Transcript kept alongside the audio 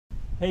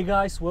Hey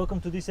guys,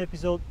 welcome to this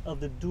episode of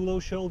the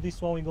DULO Show.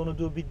 This one we're going to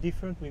do a bit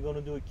different. We're going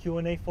to do a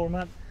Q&A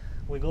format.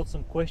 We got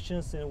some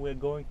questions and we're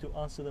going to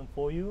answer them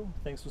for you.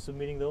 Thanks for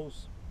submitting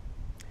those.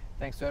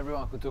 Thanks to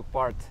everyone who took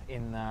part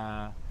in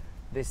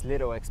this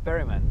little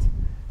experiment.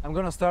 I'm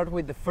going to start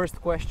with the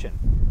first question.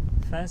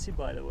 Fancy,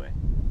 by the way.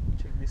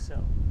 Check this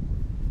out.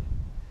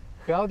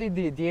 How did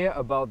the idea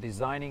about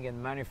designing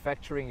and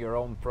manufacturing your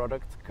own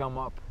product come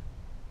up?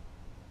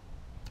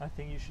 I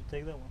think you should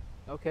take that one.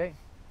 Okay.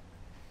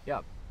 Yeah.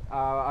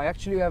 I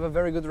actually have a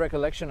very good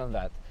recollection on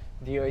that.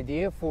 The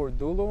idea for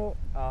DULO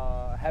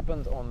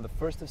happened on the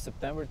 1st of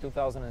September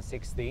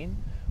 2016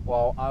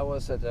 while I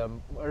was at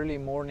an early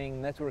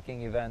morning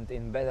networking event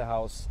in Beta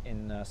House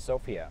in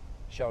Sofia.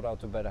 Shout out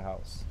to Beta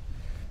House.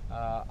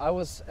 I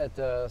was at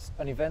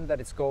an event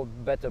that is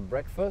called Beta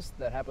Breakfast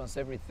that happens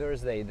every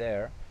Thursday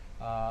there.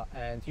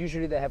 And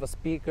usually they have a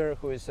speaker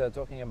who is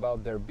talking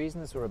about their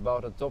business or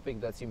about a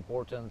topic that's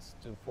important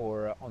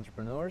for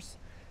entrepreneurs.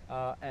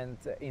 And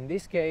in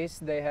this case,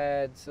 they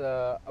had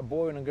a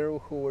boy and a girl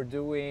who were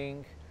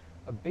doing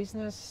a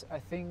business, I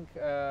think,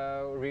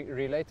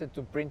 related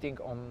to printing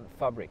on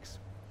fabrics,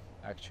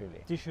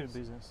 actually. T-shirt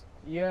business.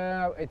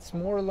 Yeah, it's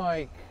more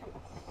like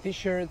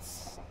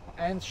t-shirts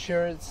and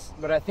shirts,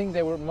 but I think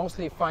they were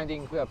mostly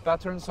finding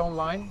patterns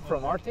online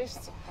from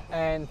artists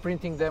and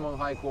printing them on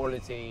high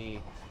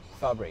quality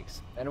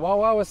fabrics. And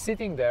while I was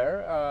sitting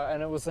there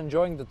and I was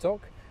enjoying the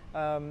talk,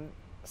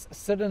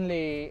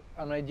 suddenly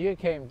an idea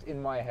came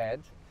in my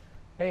head.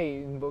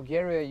 Hey, in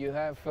Bulgaria you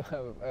have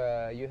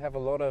a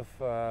lot of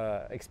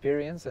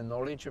experience and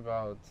knowledge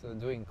about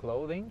doing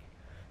clothing.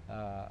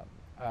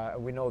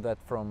 We know that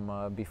from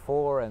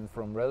before and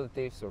from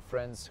relatives or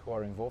friends who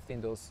are involved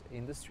in those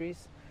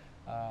industries.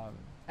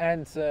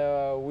 And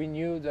we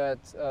knew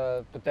that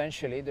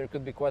potentially there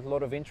could be quite a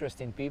lot of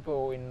interest in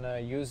people in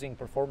using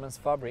performance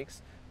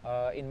fabrics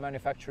in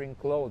manufacturing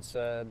clothes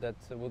that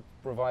would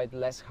provide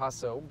less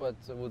hassle but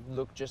would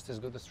look just as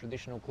good as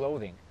traditional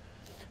clothing.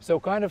 So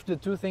kind of the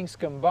two things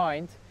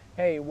combined,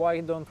 hey, why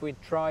don't we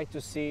try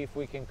to see if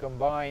we can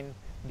combine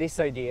this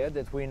idea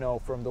that we know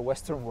from the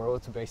Western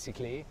world,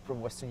 basically, from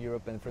Western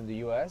Europe and from the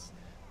US,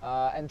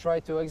 and try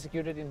to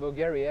execute it in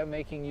Bulgaria,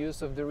 making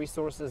use of the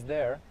resources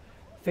there,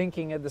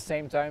 thinking at the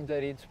same time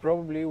that it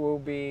probably will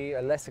be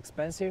less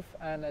expensive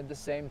and at the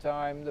same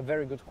time a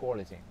very good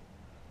quality.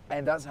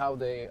 And that's how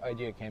the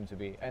idea came to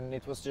be. And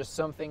it was just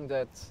something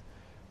that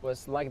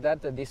was like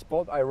that at this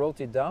spot. I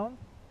wrote it down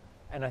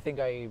and I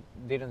think I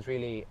didn't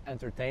really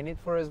entertain it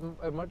for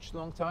a much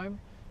long time.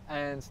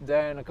 And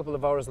then a couple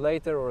of hours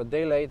later or a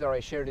day later, I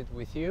shared it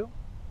with you.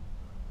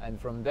 And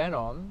from then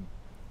on,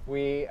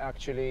 we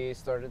actually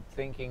started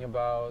thinking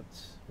about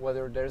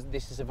whether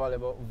this is a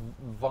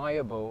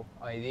viable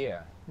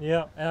idea.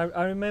 Yeah, and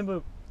I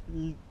remember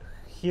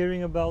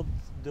hearing about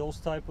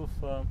those type of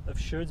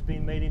shirts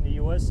being made in the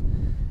US,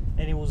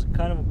 and it was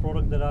kind of a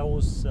product that I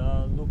was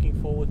looking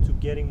forward to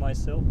getting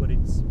myself, but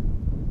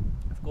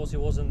of course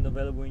it wasn't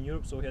available in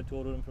Europe, so we had to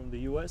order them from the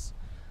US.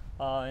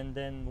 And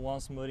then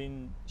once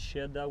Marin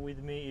shared that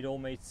with me, it all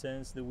made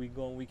sense that we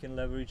can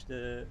leverage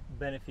the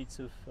benefits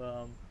of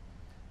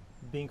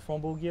being from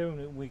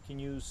Bulgaria. We can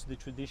use the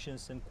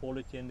traditions and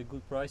quality and the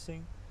good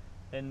pricing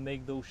and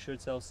make those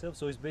shirts ourselves.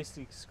 So it's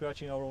basically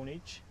scratching our own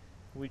itch,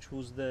 which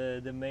was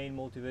the main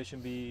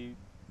motivation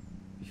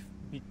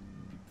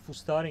for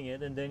starting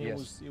it. And then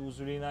Yes. it was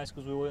really nice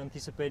because we were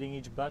anticipating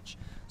each batch.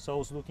 So I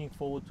was looking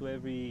forward to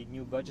every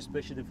new batch,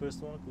 especially the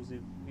first one, because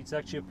it's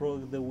actually a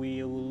product that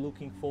we were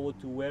looking forward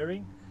to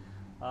wearing.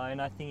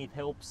 And I think it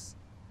helps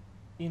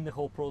in the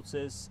whole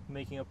process,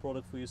 making a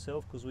product for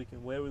yourself, because we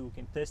can wear it, we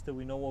can test it,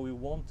 we know what we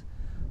want,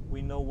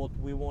 we know what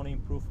we want to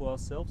improve for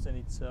ourselves, and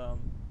it's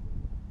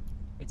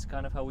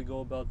kind of how we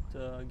go about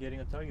getting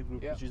a target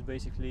group, Yeah. which is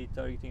basically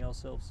targeting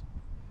ourselves.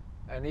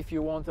 And if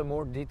you want a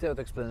more detailed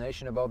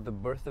explanation about the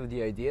birth of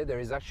the idea, there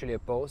is actually a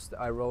post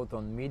I wrote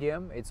on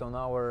Medium. It's on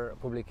our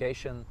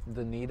publication,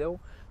 The Needle.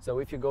 So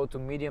if you go to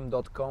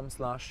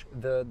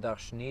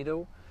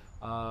medium.com/the-needle,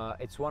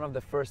 it's one of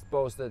the first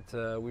posts that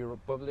we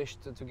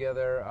published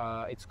together.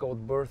 It's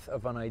called Birth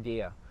of an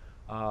Idea.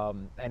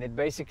 And it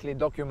basically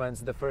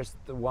documents the first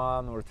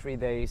 1 or 3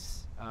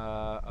 days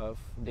of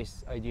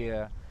this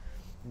idea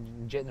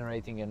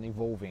generating and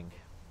evolving.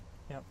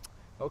 Yeah.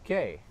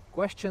 Okay,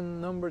 question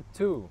number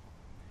 2.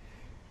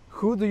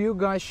 How do you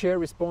guys share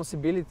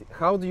responsibilities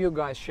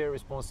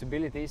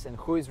and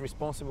who is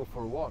responsible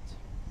for what?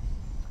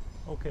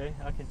 Okay,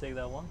 I can take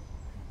that one.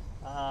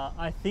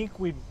 I think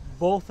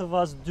both of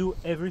us do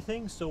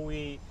everything. So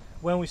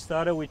when we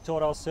started, we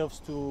taught ourselves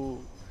to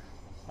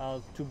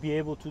be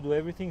able to do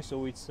everything.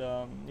 So it's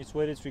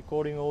whether it's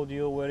recording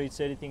audio, whether it's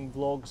editing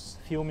vlogs,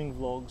 filming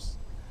vlogs.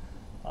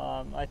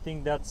 I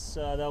think that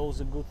was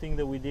a good thing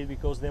that we did,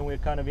 because then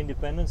we're kind of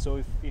independent. So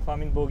if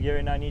I'm in Bulgaria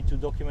and I need to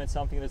document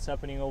something that's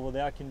happening over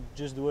there, I can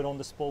just do it on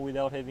the spot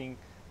without having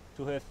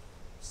to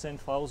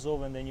send files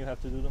over and then you have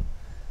to do them.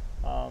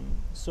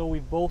 So we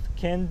both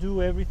can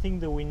do everything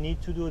that we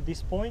need to do at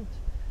this point.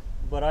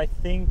 but I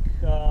think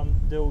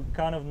the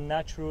kind of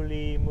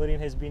naturally Murim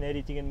has been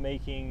editing and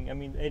making, I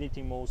mean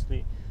editing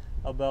mostly,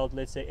 about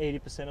let's say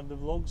 80% of the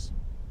vlogs,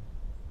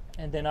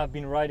 and then I've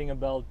been writing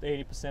about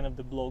 80% of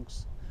the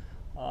blogs.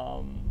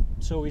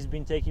 So he's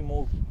been taking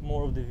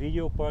more of the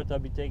video part,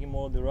 I've been taking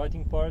more of the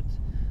writing part.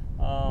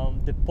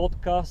 The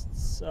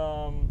podcasts,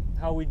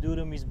 how we do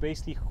them is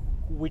basically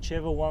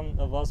whichever one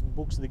of us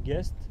books the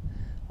guest.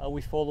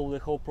 We follow the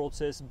whole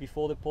process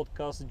before the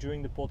podcast,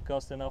 during the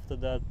podcast, and after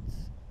that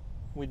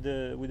with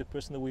the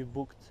person that we've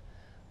booked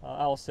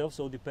ourselves.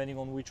 So depending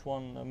on which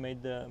one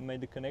made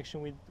the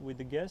connection with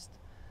the guest,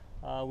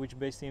 which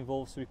basically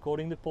involves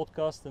recording the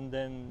podcast and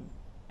then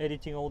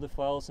editing all the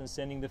files and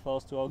sending the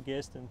files to our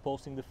guest and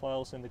posting the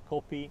files and the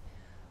copy,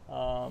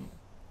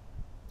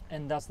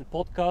 and that's the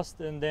podcast.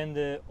 And then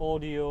the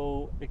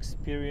audio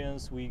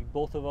experience,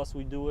 both of us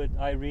do it.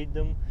 I read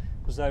them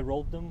because I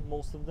wrote them,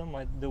 most of them.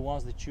 The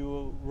ones that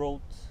you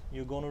wrote,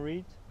 you're gonna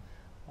read,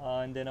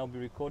 and then I'll be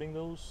recording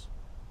those.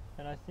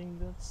 And I think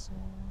that's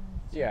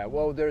yeah.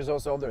 Well, there's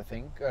also other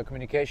thing,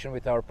 communication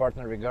with our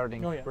partner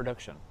regarding Oh, yeah.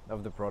 production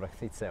of the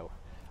product itself.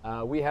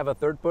 We have a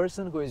third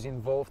person who is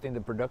involved in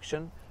the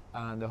production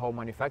and the whole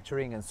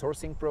manufacturing and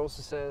sourcing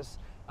processes,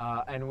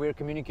 and we're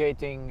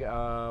communicating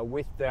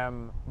with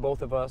them,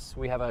 both of us.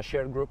 We have a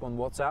shared group on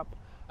WhatsApp,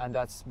 and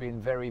that's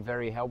been very,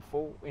 very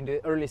helpful. In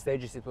the early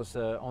stages it was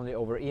only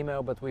over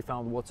email, but we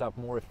found WhatsApp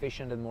more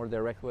efficient and more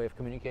direct way of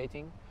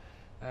communicating.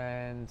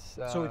 And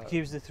so it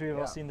keeps the three of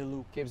us in the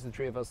loop. Keeps the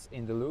three of us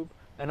in the loop.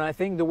 And I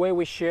think the way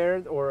we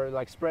shared or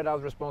like spread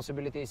out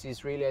responsibilities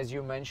is really, as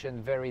you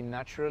mentioned, very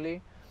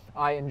naturally.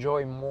 I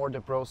enjoy more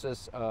the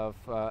process of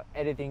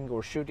editing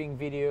or shooting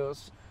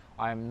videos.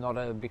 I'm not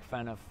a big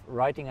fan of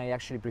writing. I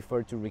actually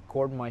prefer to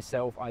record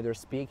myself either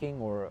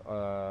speaking or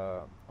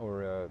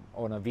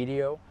on a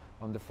video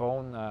on the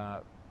phone,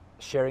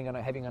 sharing and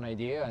having an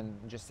idea and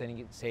just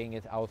saying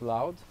it out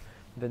loud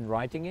than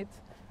writing it.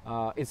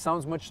 It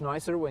sounds much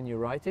nicer when you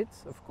write it,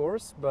 of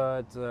course,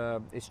 but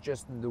it's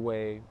just the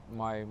way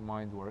my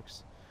mind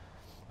works.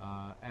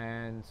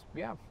 And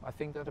yeah, I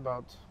think that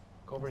about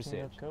covers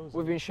it.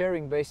 We've been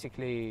sharing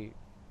basically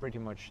pretty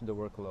much the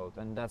workload,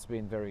 and that's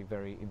been very,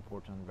 very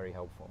important, very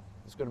helpful.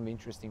 It's going to be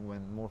interesting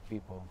when more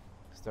people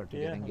start to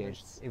get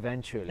engaged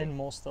eventually. And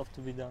more stuff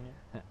to be done.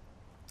 Yeah.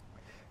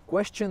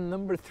 Question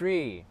number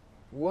 3.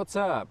 What's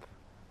up?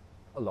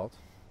 A lot.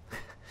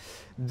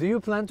 Do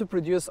you plan to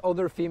produce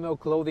other female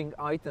clothing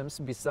items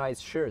besides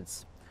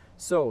shirts?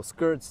 So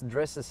skirts,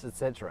 dresses,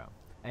 etc.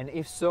 And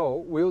if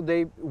so, will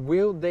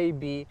they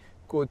be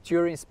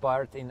couture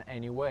inspired in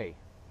any way?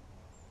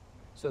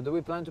 So do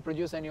we plan to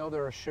produce any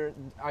other shirt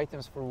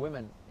items for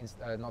women,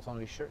 not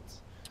only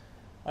shirts?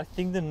 I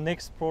think the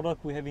next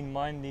product we have in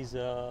mind is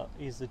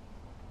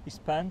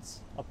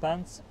pants,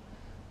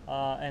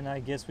 and I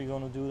guess we're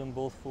gonna do them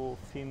both for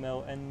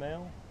female and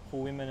male,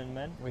 for women and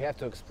men. We have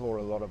to explore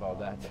a lot about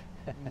that.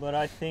 But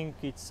I think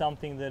it's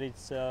something that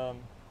it's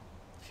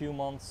few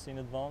months in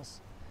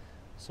advance.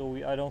 So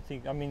I don't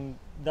think, I mean,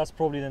 that's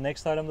probably the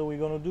next item that we're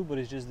gonna do, but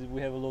it's just that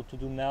we have a lot to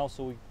do now,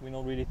 so we're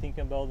not really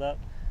thinking about that,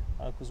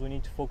 because we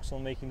need to focus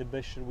on making the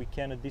best shirt we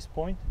can at this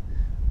point.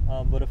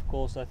 But of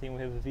course, I think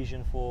we have a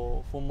vision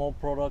for more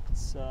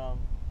products,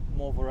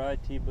 more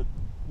variety, but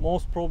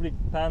most probably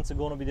pants are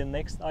gonna be the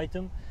next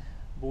item,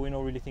 but we're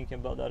not really thinking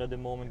about that at the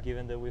moment,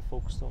 given that we're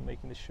focused on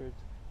making the shirt.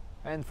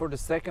 And for the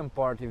second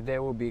part, if they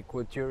will be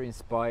couture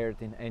inspired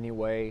in any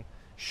way,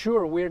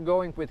 sure, we're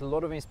going with a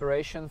lot of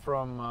inspiration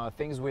from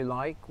things we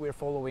like. We're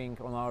following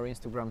on our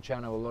Instagram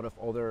channel a lot of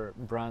other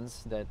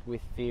brands that we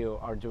feel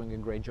are doing a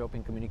great job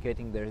in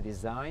communicating their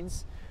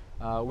designs.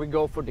 We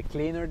go for the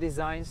cleaner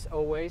designs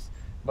always,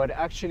 but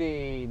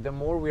actually the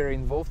more we're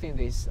involved in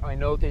this, I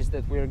notice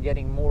that we're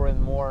getting more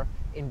and more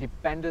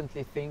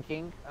independently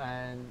thinking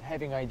and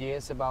having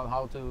ideas about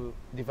how to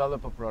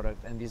develop a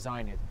product and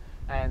design it.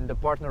 And the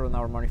partner on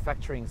our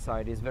manufacturing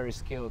side is very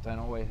skilled and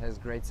always has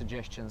great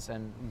suggestions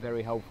and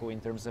very helpful in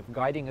terms of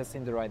guiding us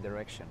in the right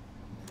direction.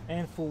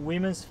 And for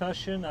women's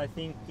fashion, I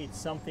think it's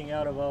something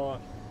out of our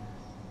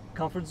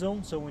comfort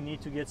zone, so we need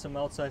to get some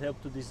outside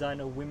help to design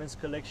a women's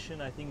collection.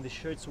 I think the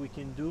shirts we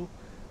can do,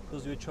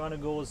 because we're trying to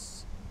go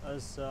as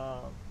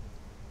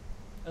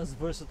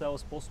versatile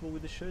as possible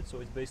with the shirt.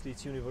 So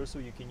it's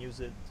universal. You can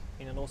use it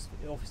in an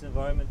office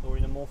environment or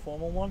in a more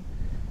formal one.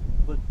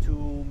 But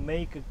to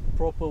make a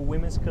proper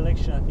women's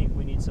collection, I think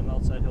we need some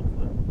outside help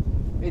for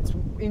that. It's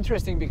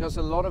interesting because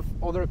a lot of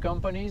other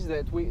companies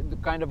that we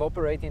kind of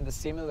operate in the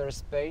similar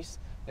space,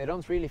 they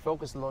don't really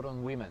focus a lot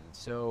on women.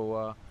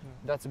 So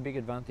that's a big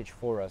advantage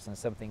for us and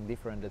something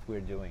different that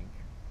we're doing.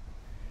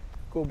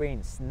 Cool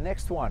beans.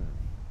 Next one.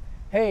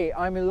 Hey,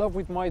 I'm in love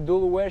with my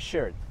DULO wear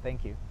shirt.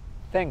 Thank you.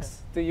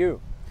 Thanks to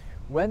you.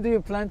 When do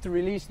you plan to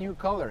release new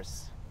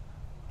colors?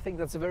 I think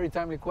that's a very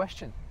timely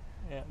question.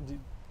 Yeah.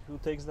 Who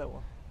takes that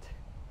one?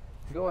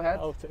 Go ahead,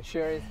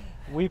 share it.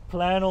 We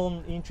plan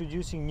on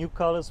introducing new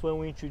colors when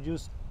we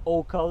introduce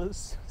all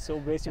colors. So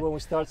basically when we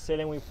start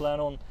selling, we plan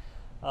on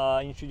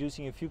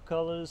introducing a few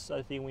colors.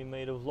 I think we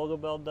made a vlog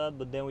about that,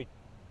 but then we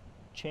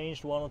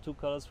changed 1 or 2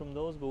 colors from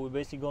those, but we're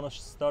basically gonna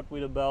start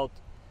with about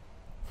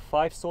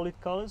 5 solid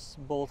colors,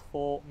 both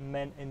for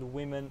men and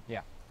women.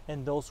 Yeah.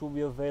 And those will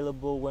be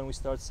available when we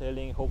start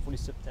selling, hopefully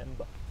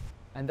September.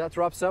 And that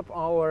wraps up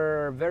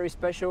our very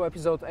special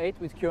episode 8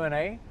 with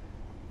Q&A.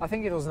 I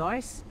think it was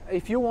nice.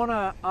 If you want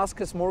to ask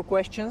us more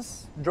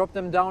questions, drop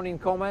them down in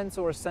comments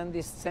or send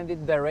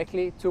it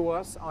directly to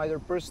us, either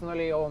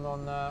personally or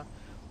on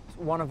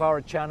one of our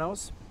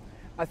channels.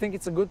 I think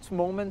it's a good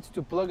moment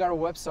to plug our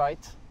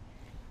website.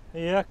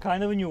 Yeah,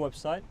 kind of a new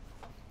website.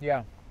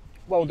 Yeah.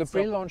 Well, the It's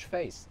pre-launch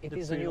phase. It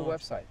is a new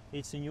pre-launch. website.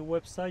 It's a new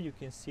website. You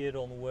can see it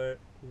on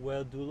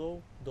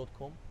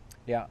DULO.com.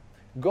 Yeah.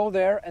 Go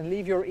there and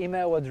leave your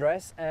email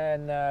address,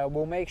 and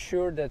we'll make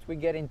sure that we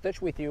get in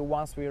touch with you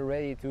once we're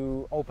ready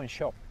to open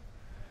shop.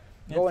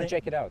 Go and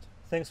check it out.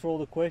 Thanks for all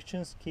the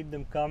questions. Keep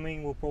them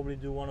coming. We'll probably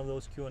do one of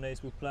those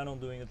Q&As. We plan on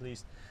doing at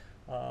least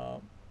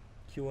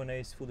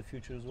Q&As for the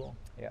future as well.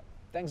 Yeah.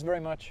 Thanks very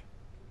much.